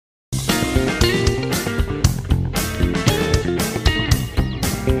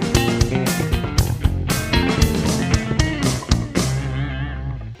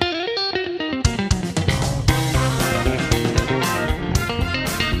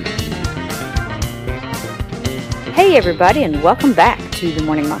Hey everybody, and welcome back to the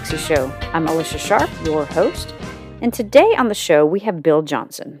Morning Moxie Show. I'm Alicia Sharp, your host, and today on the show we have Bill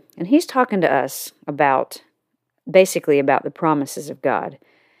Johnson, and he's talking to us about the promises of God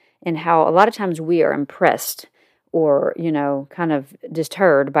and how a lot of times we are impressed or, kind of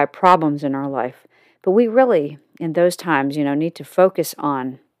deterred by problems in our life. But we really, in those times, need to focus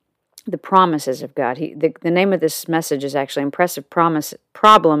on the promises of God. The name of this message is actually Impressive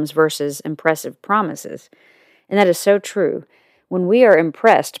Problems versus Impressive Promises. And that is so true. When we are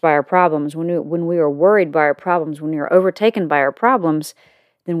impressed by our problems, when we are worried by our problems, when we are overtaken by our problems,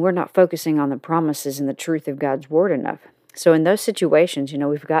 then we're not focusing on the promises and the truth of God's word enough. So in those situations,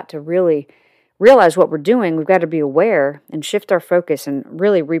 we've got to really realize what we're doing. We've got to be aware and shift our focus and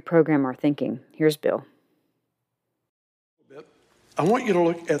really reprogram our thinking. Here's Bill. I want you to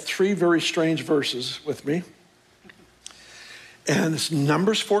look at three very strange verses with me. And it's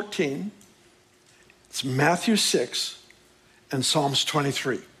Numbers 14. It's Matthew 6 and Psalms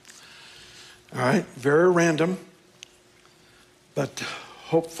 23. All right, very random, but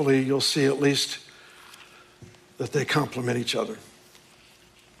hopefully you'll see at least that they complement each other.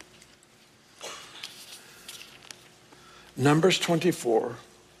 Numbers 24.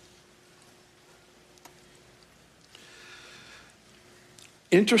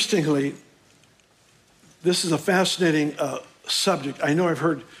 Interestingly, this is a fascinating subject. I know I've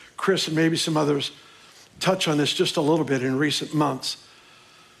heard Chris and maybe some others touch on this just a little bit in recent months.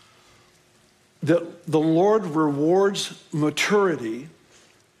 That the Lord rewards maturity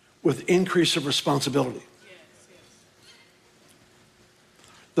with increase of responsibility.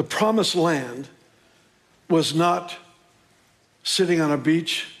 The promised land was not sitting on a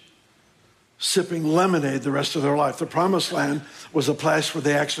beach sipping lemonade the rest of their life. The promised land was a place where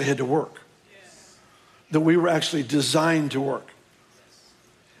they actually had to work. That we were actually designed to work.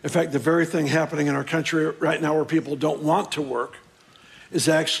 In fact, the very thing happening in our country right now where people don't want to work is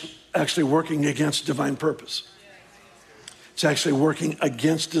actually working against divine purpose. It's actually working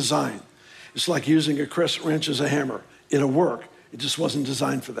against design. It's like using a crescent wrench as a hammer. It'll work. It just wasn't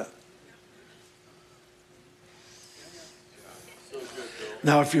designed for that.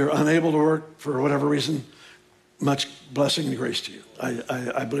 Now, if you're unable to work for whatever reason, much blessing and grace to you.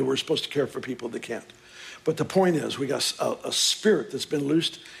 I believe we're supposed to care for people that can't. But the point is, we got a spirit that's been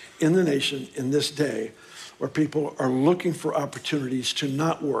loosed in the nation in this day where people are looking for opportunities to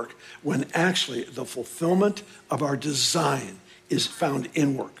not work when actually the fulfillment of our design is found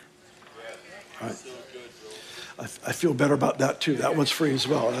in work. All right. I feel better about that too. That one's free as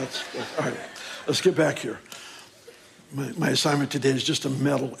well. All right. Let's get back here. My assignment today is just to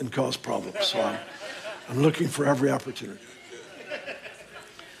meddle and cause problems. So I'm looking for every opportunity.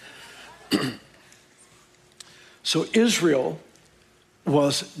 So Israel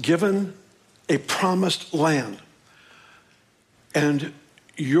was given a promised land. And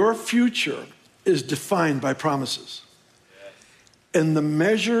your future is defined by promises. And the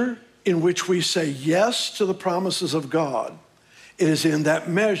measure in which we say yes to the promises of God, it is in that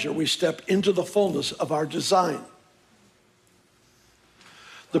measure we step into the fullness of our design.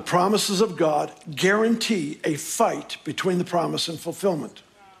 The promises of God guarantee a fight between the promise and fulfillment.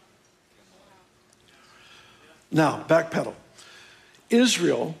 Now, backpedal.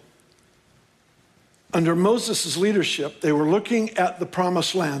 Israel, under Moses' leadership, they were looking at the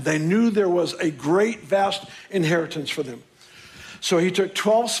promised land. They knew there was a great, vast inheritance for them. So he took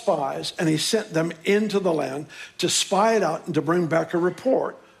 12 spies and he sent them into the land to spy it out and to bring back a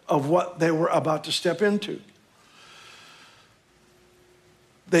report of what they were about to step into.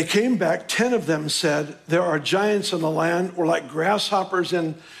 They came back, 10 of them said, there are giants in the land. We're like grasshoppers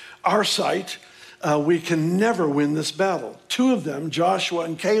in our sight. We can never win this battle. 2 of them, Joshua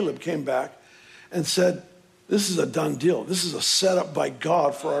and Caleb, came back and said, this is a done deal. This is a setup by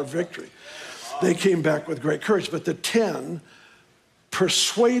God for our victory. They came back with great courage, but the 10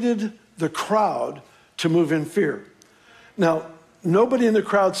 persuaded the crowd to move in fear. Now, nobody in the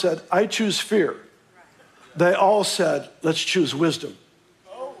crowd said, I choose fear. They all said, let's choose wisdom.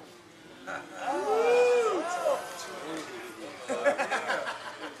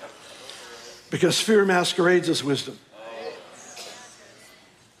 Because fear masquerades as wisdom.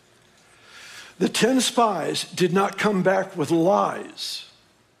 The 10 spies did not come back with lies.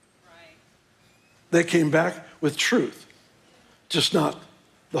 They came back with truth, just not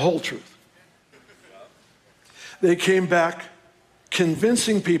the whole truth. They came back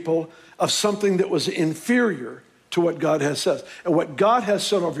convincing people of something that was inferior to what God has said. And what God has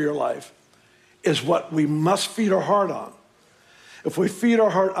said over your life is what we must feed our heart on. If we feed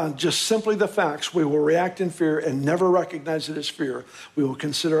our heart on just simply the facts, we will react in fear and never recognize it as fear. We will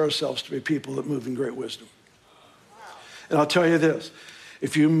consider ourselves to be people that move in great wisdom. And I'll tell you this,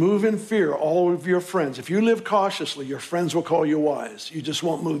 if you move in fear, all of your friends, if you live cautiously, your friends will call you wise. You just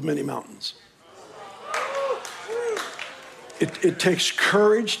won't move many mountains. It takes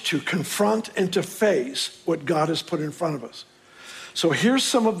courage to confront and to face what God has put in front of us. So here's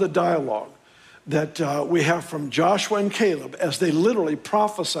some of the dialogue that we have from Joshua and Caleb as they literally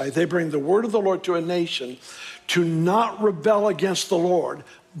prophesy. They bring the word of the Lord to a nation to not rebel against the Lord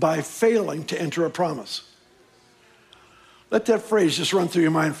by failing to enter a promise. Let that phrase just run through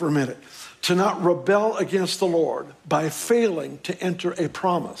your mind for a minute. To not rebel against the Lord by failing to enter a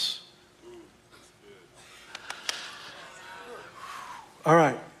promise. All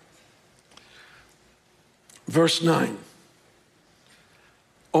right. Verse 9.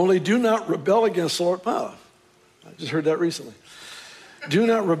 Only do not rebel against the Lord. Oh, I just heard that recently. Do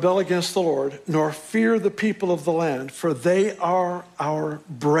not rebel against the Lord, nor fear the people of the land, for they are our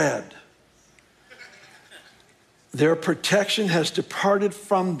bread. Their protection has departed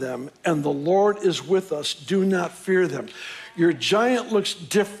from them, and the Lord is with us. Do not fear them. Your giant looks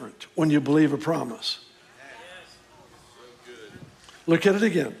different when you believe a promise. Look at it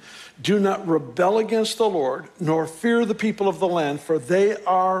again. Do not rebel against the Lord, nor fear the people of the land, for they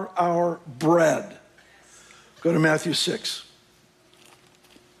are our bread. Go to Matthew 6.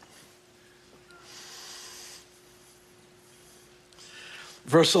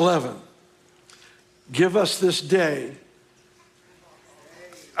 Verse 11. Give us this day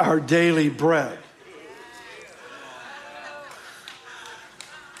our daily bread.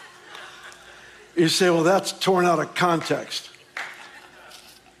 You say, well, that's torn out of context.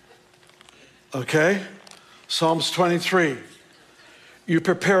 Okay? Psalms 23. You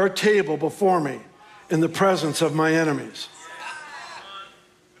prepare a table before me in the presence of my enemies.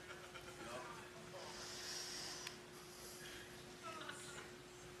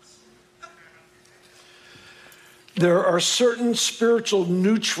 There are certain spiritual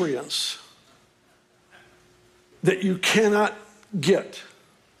nutrients that you cannot get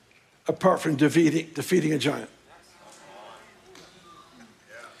apart from defeating a giant.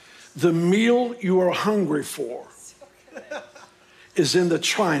 The meal you are hungry for is in the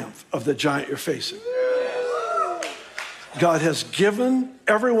triumph of the giant you're facing. God has given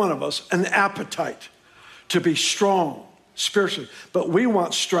every one of us an appetite to be strong spiritually, but we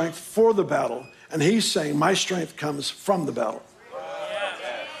want strength for the battle. And he's saying, my strength comes from the battle.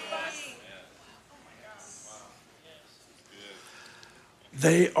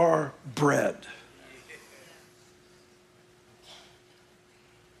 They are bread.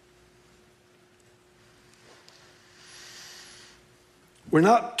 We're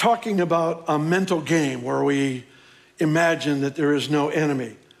not talking about a mental game where we imagine that there is no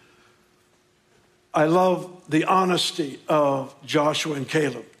enemy. I love the honesty of Joshua and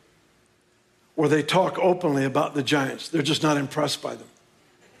Caleb, where they talk openly about the giants. They're just not impressed by them.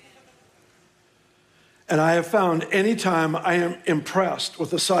 And I have found anytime I am impressed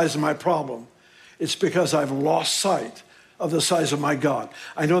with the size of my problem, it's because I've lost sight of the size of my God.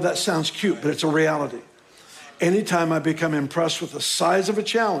 I know that sounds cute, but it's a reality. Anytime I become impressed with the size of a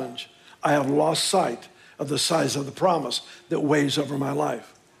challenge, I have lost sight of the size of the promise that weighs over my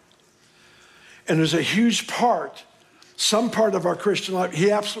life. And there's a huge part, some part of our Christian life,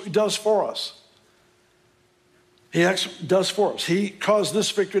 he absolutely does for us. He actually does for us. He caused this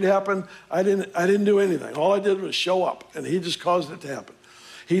victory to happen. I didn't do anything. All I did was show up, and he just caused it to happen.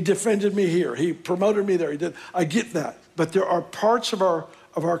 He defended me here. He promoted me there. He did. I get that. But there are parts of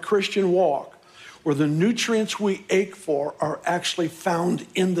our Christian walk where the nutrients we ache for are actually found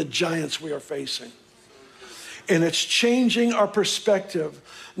in the giants we are facing. And it's changing our perspective,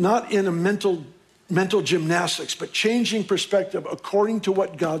 not in a mental gymnastics, but changing perspective according to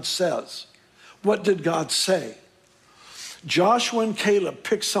what God says. What did God say? Joshua and Caleb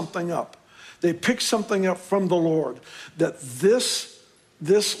picked something up. They picked something up from the Lord, that this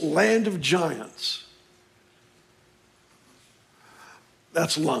land of giants,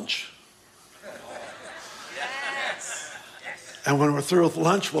 that's lunch. And when we're through with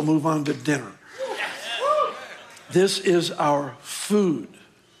lunch, we'll move on to dinner. This is our food.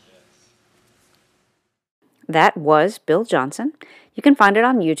 That was Bill Johnson. You can find it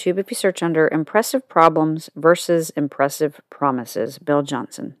on YouTube if you search under Impressive Problems versus Impressive Promises, Bill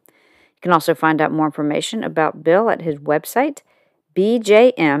Johnson. You can also find out more information about Bill at his website,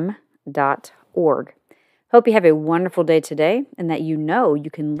 bjm.org. Hope you have a wonderful day today and that you know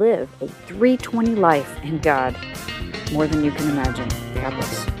you can live a 320 life in God more than you can imagine. God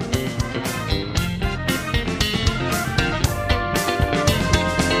bless.